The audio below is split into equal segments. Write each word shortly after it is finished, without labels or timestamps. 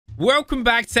Welcome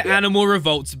back to Animal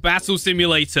Revolt's Battle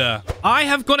Simulator. I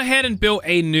have gone ahead and built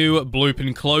a new Bloop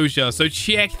enclosure. So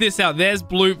check this out. There's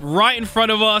Bloop right in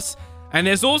front of us. And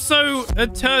there's also a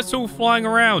turtle flying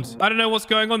around. I don't know what's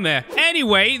going on there.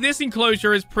 Anyway, this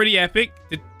enclosure is pretty epic.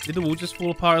 Did the wall just fall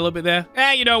apart a little bit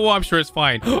there? You know what? I'm sure it's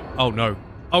fine. Oh, no.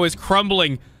 Oh, it's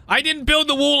crumbling. I didn't build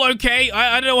the wall, okay?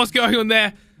 I don't know what's going on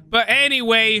there. But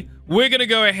anyway, we're going to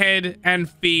go ahead and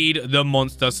feed the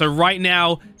monster. So right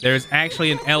now, there's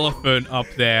actually an elephant up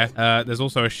there. There's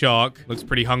also a shark. Looks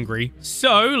pretty hungry.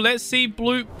 So let's see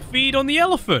Bloop feed on the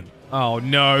elephant. Oh,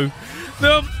 no.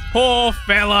 The poor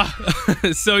fella.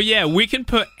 So yeah, we can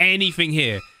put anything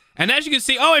here. And as you can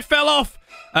see, oh, it fell off.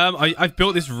 I've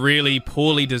built this really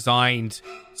poorly designed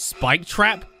spike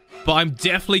trap, but I'm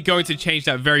definitely going to change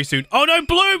that very soon. Oh no,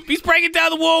 Bloop! He's breaking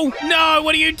down the wall! No,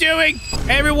 what are you doing?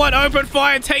 Everyone open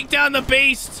fire, take down the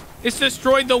beast! It's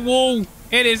destroyed the wall.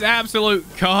 It is absolute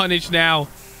carnage now.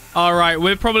 All right,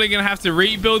 we're probably gonna have to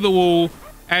rebuild the wall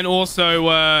and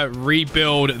also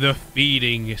rebuild the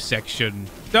feeding section.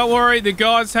 Don't worry, the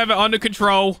guards have it under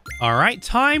control. All right,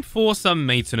 time for some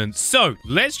maintenance. So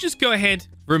let's just go ahead,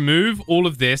 remove all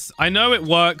of this. I know it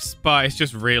works, but it's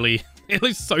just really, it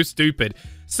looks so stupid.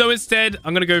 So instead,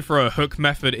 I'm going to go for a hook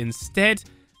method instead.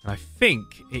 And I think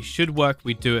it should work if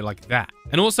we do it like that.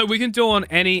 And also, we can do it on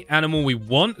any animal we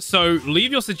want. So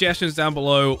leave your suggestions down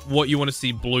below what you want to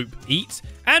see Bloop eat.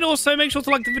 And also, make sure to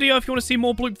like the video if you want to see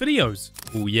more Bloop videos.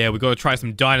 Oh yeah, we got to try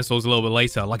some dinosaurs a little bit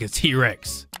later, like a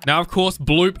T-Rex. Now, of course,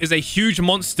 Bloop is a huge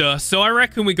monster. So I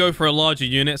reckon we go for a larger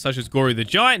unit, such as Gory the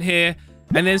Giant here.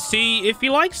 And then see if he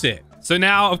likes it. So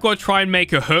now, I've got to try and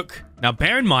make a hook. Now,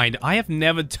 bear in mind, I have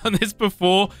never done this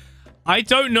before. I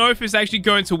don't know if it's actually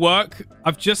going to work.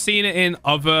 I've just seen it in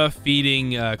other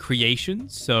feeding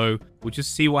creations, so we'll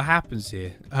just see what happens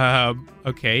here.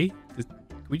 Okay.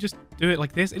 Can we just do it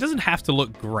like this? It doesn't have to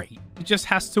look great. It just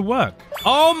has to work.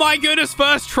 Oh my goodness,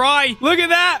 first try. Look at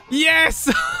that. Yes.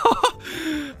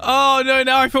 Oh no,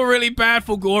 now I feel really bad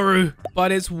for Goru.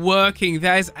 But it's working.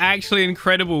 That is actually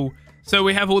incredible. So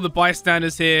we have all the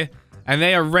bystanders here, and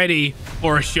they are ready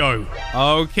for a show.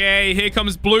 Okay, here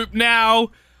comes Bloop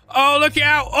now. Oh, look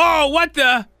out. Oh, what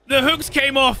the? The hooks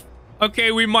came off.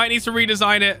 Okay, we might need to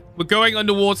redesign it. We're going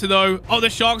underwater, though. Oh, the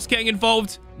shark's getting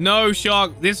involved. No,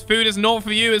 shark. This food is not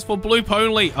for you. It's for Bloop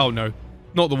only. Oh, no.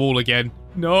 Not the wall again.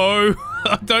 No.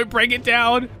 Don't break it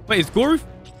down. Wait, is Goru?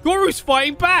 Goru's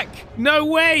fighting back. No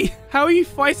way. How are you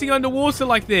fighting underwater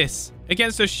like this?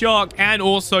 Against a shark and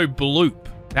also Bloop.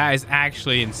 That is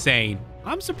actually insane.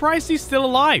 I'm surprised he's still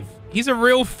alive. He's a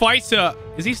real fighter.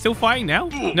 Is he still fighting now?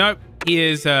 Nope. He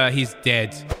is, he's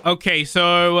dead. Okay,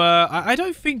 so, I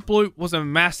don't think Bloop was a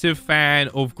massive fan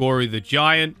of Gory the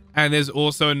Giant. And there's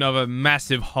also another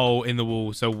massive hole in the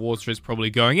wall, so water is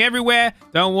probably going everywhere.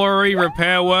 Don't worry,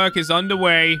 repair work is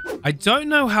underway. I don't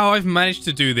know how I've managed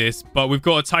to do this, but we've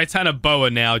got a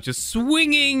Titanoboa now just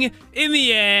swinging in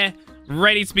the air,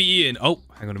 ready to be eaten. Oh,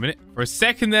 hang on a minute. For a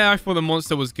second there, I thought the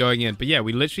monster was going in. But yeah,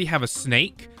 we literally have a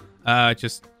snake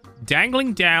just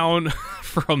dangling down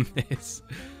from this.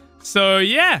 So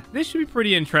yeah, this should be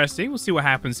pretty interesting. We'll see what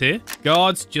happens here.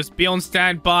 Guards, just be on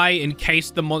standby in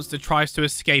case the monster tries to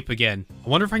escape again. I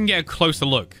wonder if I can get a closer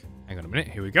look. Hang on a minute.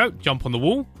 Here we go. Jump on the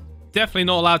wall. Definitely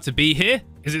not allowed to be here.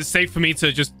 Is it safe for me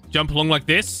to just jump along like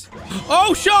this?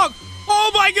 Oh, shark! Oh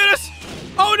my goodness!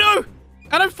 Oh no!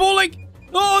 And I'm falling!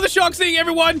 Oh, the shark's eating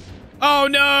everyone! Oh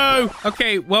no!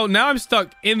 Okay, well, now I'm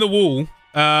stuck in the wall.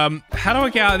 How do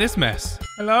I get out of this mess?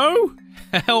 Hello?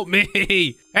 Help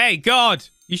me! Hey, God!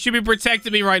 You should be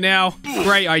protecting me right now.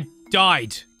 Great, I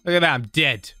died. Look at that, I'm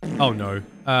dead. Oh no.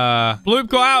 Bloop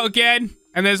got out again.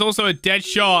 And there's also a dead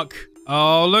shark.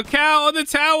 Oh, look out on the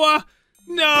tower!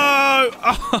 No!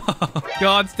 Oh,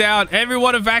 guards down.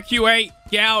 Everyone evacuate.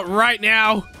 Get out right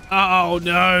now. Oh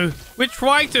no. We're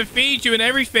trying to feed you and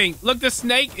everything. Look, the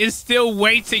snake is still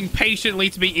waiting patiently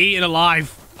to be eaten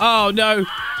alive. Oh no.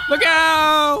 Look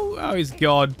out! Oh, he's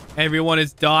gone. Everyone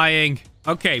is dying.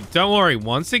 Okay, don't worry.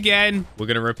 Once again, we're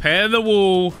going to repair the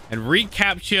wall and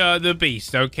recapture the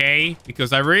beast, okay?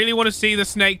 Because I really want to see the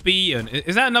snake be eaten.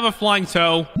 Is that another flying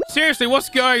turtle? Seriously, what's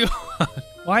going on?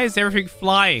 Why is everything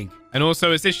flying? And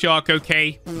also, is this shark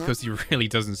okay? Because he really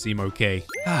doesn't seem okay.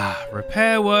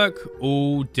 Repair work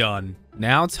all done.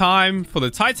 Now time for the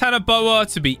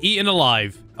Titanoboa to be eaten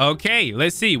alive. Okay,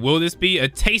 let's see. Will this be a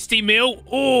tasty meal?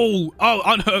 Oh,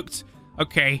 unhooked.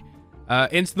 Okay,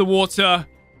 into the water.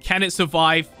 Can it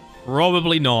survive?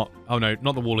 Probably not. Oh no,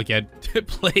 not the wall again.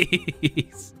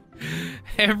 Please.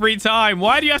 Every time.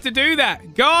 Why do you have to do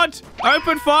that? God,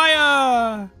 open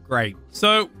fire. Great.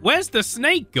 So, where's the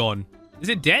snake gone? Is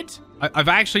it dead? I've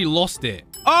actually lost it.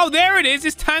 Oh, there it is.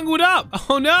 It's tangled up.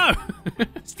 Oh, no.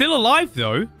 Still alive,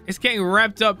 though. It's getting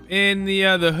wrapped up in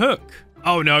the hook.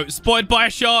 Oh, no. Spotted by a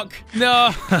shark.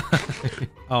 No.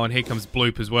 Oh, and here comes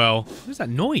Bloop as well. What is that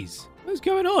noise? What's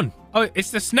going on? Oh,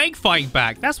 it's the snake fighting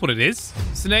back. That's what it is.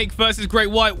 Snake versus great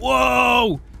white.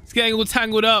 Whoa. It's getting all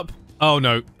tangled up. Oh,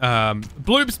 no.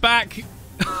 Bloop's back.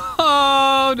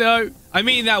 Oh, no. I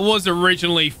mean, that was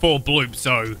originally for Bloop,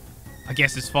 so I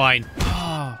guess it's fine.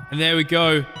 And there we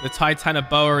go. The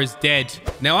Titanoboa is dead.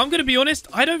 Now, I'm going to be honest.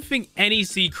 I don't think any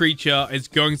sea creature is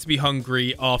going to be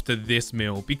hungry after this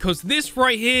meal, because this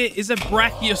right here is a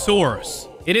Brachiosaurus.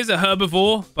 It is a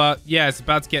herbivore, but yeah, it's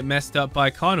about to get messed up by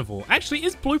a carnivore. Actually,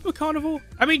 is Bloop a carnivore?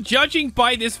 I mean, judging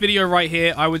by this video right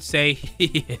here, I would say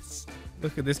he is.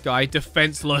 Look at this guy,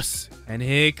 defenseless. And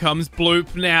here comes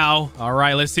Bloop now. All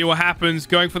right, let's see what happens.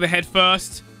 Going for the head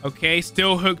first. Okay,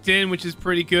 still hooked in, which is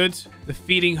pretty good. The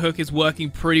feeding hook is working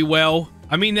pretty well.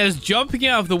 I mean, there's jumping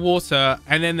out of the water,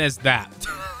 and then there's that.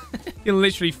 You can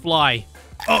literally fly.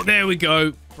 Oh, there we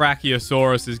go.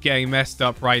 Brachiosaurus is getting messed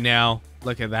up right now.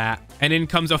 Look at that. And in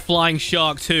comes a flying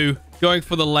shark, too. Going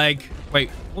for the leg. Wait,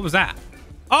 what was that?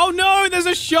 Oh, no, there's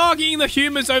a shark eating the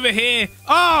humans over here.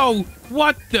 Oh,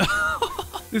 what the...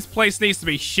 This place needs to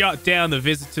be shut down. The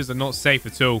visitors are not safe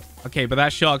at all. Okay, but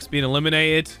that shark's been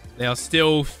eliminated. They are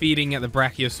still feeding at the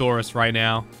Brachiosaurus right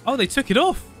now. Oh, they took it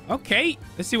off. Okay,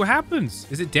 let's see what happens.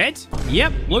 Is it dead?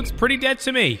 Yep, looks pretty dead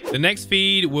to me. The next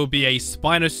feed will be a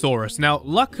Spinosaurus. Now,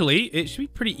 luckily, it should be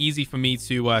pretty easy for me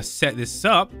to set this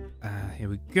up. Here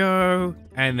we go.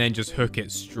 And then just hook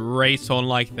it straight on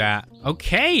like that.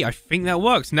 Okay, I think that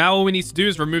works. Now all we need to do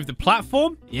is remove the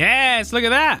platform. Yes, look at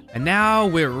that. And now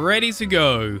we're ready to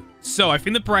go. So I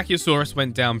think the Brachiosaurus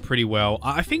went down pretty well.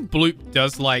 I think Bloop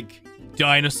does like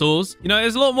dinosaurs. You know,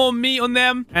 there's a lot more meat on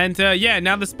them. And yeah,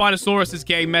 now the Spinosaurus is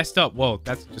getting messed up. Whoa,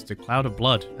 that's just a cloud of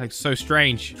blood. That's so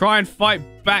strange. Try and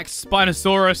fight back,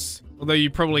 Spinosaurus. Although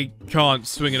you probably can't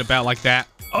swing it about like that.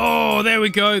 Oh, there we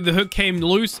go. The hook came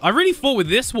loose. I really thought with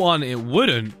this one it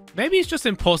wouldn't. Maybe it's just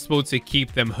impossible to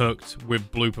keep them hooked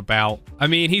with Bloop about. I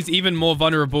mean, he's even more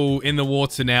vulnerable in the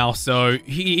water now, so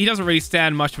he doesn't really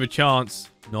stand much of a chance.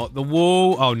 Not the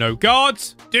wall. Oh, no.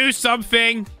 Guards, do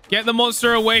something. Get the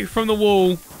monster away from the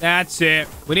wall. That's it.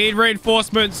 We need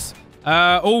reinforcements.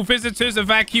 All visitors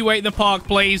evacuate the park,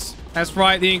 please. That's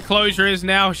right. The enclosure is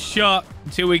now shut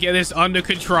until we get this under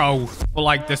control for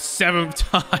like the 7th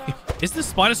time. Is the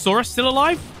Spinosaurus still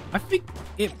alive? I think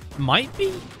it might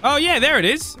be. Oh, yeah, there it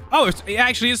is. Oh, it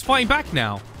actually is fighting back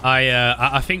now.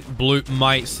 I think Bloop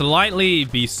might slightly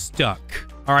be stuck.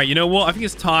 All right, you know what? I think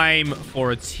it's time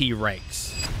for a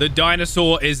T-Rex. The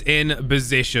dinosaur is in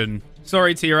position.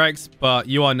 Sorry, T-Rex, but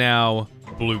you are now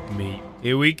Bloop meat.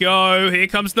 Here we go. Here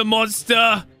comes the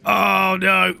monster. Oh,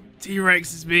 no.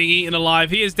 T-Rex is being eaten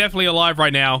alive. He is definitely alive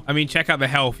right now. I mean, check out the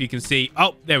health. You can see.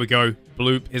 Oh, there we go.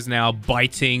 Bloop is now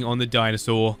biting on the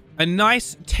dinosaur. A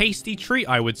nice, tasty treat,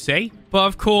 I would say. But,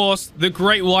 of course, the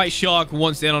great white shark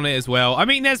wants in on it as well. I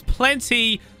mean, there's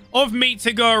plenty of meat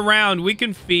to go around. We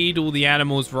can feed all the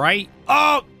animals, right?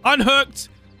 Oh, unhooked.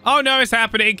 Oh, no, it's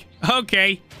happening.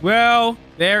 Okay. Well,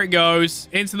 there it goes.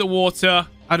 Into the water.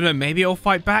 I don't know. Maybe it'll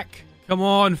fight back. Come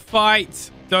on,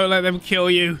 fight. Don't let them kill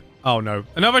you. Oh, no.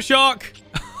 Another shark.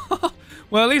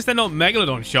 Well, at least they're not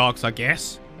megalodon sharks, I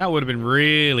guess. That would have been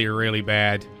really, really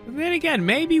bad. But then again,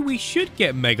 maybe we should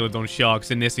get megalodon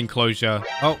sharks in this enclosure.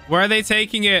 Oh, where are they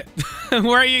taking it?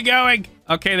 Where are you going?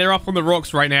 Okay, they're up on the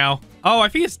rocks right now. Oh, I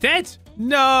think it's dead.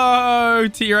 No,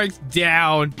 T-Rex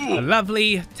down. A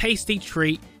lovely, tasty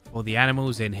treat for the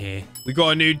animals in here. We got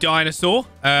a new dinosaur.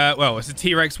 Well, it's a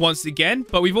T-Rex once again,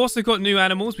 but we've also got new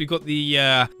animals. We've got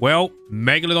the, well,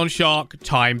 Megalodon Shark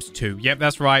 ×2. Yep,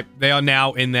 that's right. They are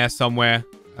now in there somewhere.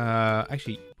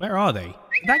 Actually, where are they?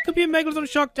 That could be a Megalodon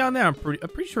Shark down there. I'm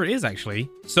pretty sure it is, actually.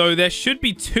 So there should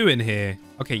be 2 in here.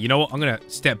 Okay, you know what? I'm going to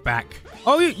step back.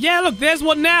 Oh, yeah, look, there's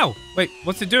one now. Wait,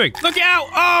 what's it doing? Look out.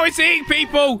 Oh, it's eating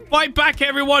people. Fight back,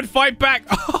 everyone. Fight back.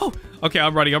 Oh, okay,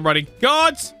 I'm running.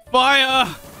 Guards,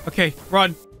 fire. Okay,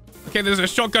 run. Okay, there's a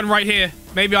shotgun right here.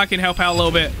 Maybe I can help out a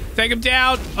little bit. Take him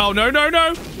down. Oh, no.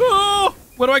 Oh,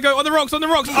 where do I go? On the rocks.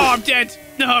 Oh, I'm dead.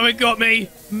 No, it got me.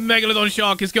 Megalodon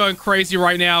Shark is going crazy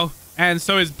right now. And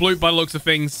so is Bloop by the looks of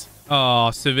things.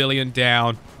 Oh, civilian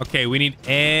down. Okay, we need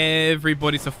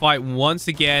everybody to fight once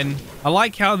again. I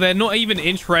like how they're not even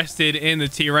interested in the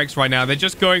T-Rex right now. They're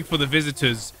just going for the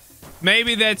visitors.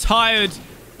 Maybe they're tired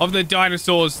of the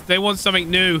dinosaurs. They want something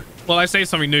new. Well, I say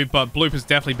something new, but Bloop has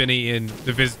definitely been eating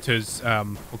the visitors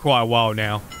for quite a while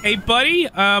now. Hey, buddy,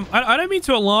 I don't mean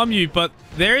to alarm you, but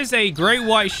there is a great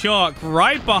white shark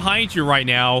right behind you right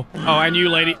now. Oh, and you,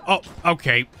 lady. Oh,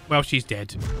 okay. Well, she's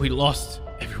dead. We lost.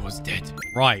 Everyone's dead.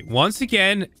 Right. Once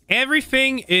again,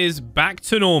 everything is back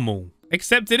to normal.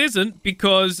 Except it isn't,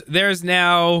 because there's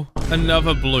now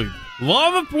another Bloop.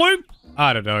 Lava Bloop?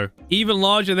 I don't know. Even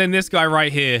larger than this guy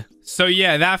right here. So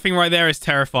yeah, that thing right there is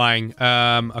terrifying.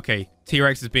 Okay.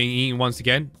 T-Rex is being eaten once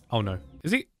again. Oh no.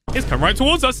 Is he? He's come right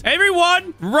towards us.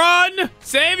 Everyone, run!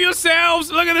 Save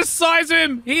yourselves! Look at the size of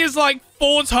him. He is like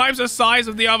 4 times the size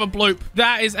of the other Bloop.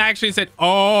 That is actually insane.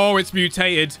 Oh, it's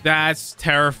mutated. That's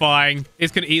terrifying.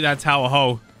 It's gonna eat that tower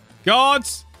hole.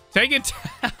 Gods, take it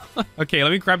down. Okay,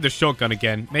 let me grab the shotgun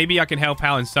again. Maybe I can help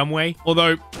out in some way.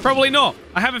 Although, probably not.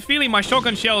 I have a feeling my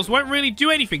shotgun shells won't really do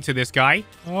anything to this guy.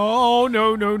 Oh,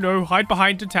 no, no, no. Hide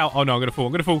behind the tower. Oh, no, I'm gonna fall.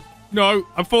 I'm gonna fall. No,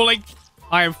 I'm falling.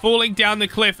 I am falling down the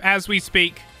cliff as we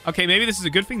speak. Okay, maybe this is a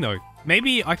good thing, though.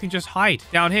 Maybe I can just hide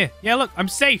down here. Yeah, look, I'm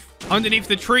safe underneath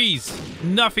the trees.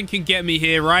 Nothing can get me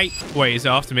here, right? Wait, is it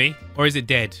after me? Or is it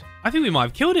dead? I think we might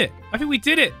have killed it. I think we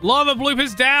did it. Lava Bloop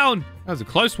is down. That was a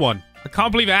close one. I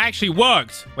can't believe it actually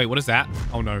worked. Wait, what is that?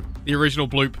 Oh, no. The original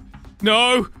Bloop.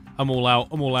 No! I'm all out.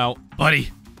 I'm all out.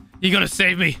 Buddy, you gotta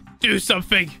save me. Do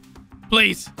something.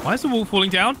 Please. Why is the wall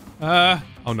falling down?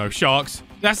 Oh, no. Sharks.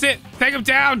 That's it. Take them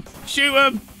down. Shoot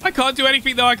them. I can't do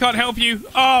anything, though. I can't help you.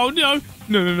 Oh, no.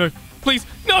 No, no, no. Please.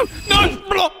 No.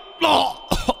 No.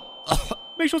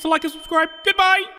 Make sure to like and subscribe. Goodbye.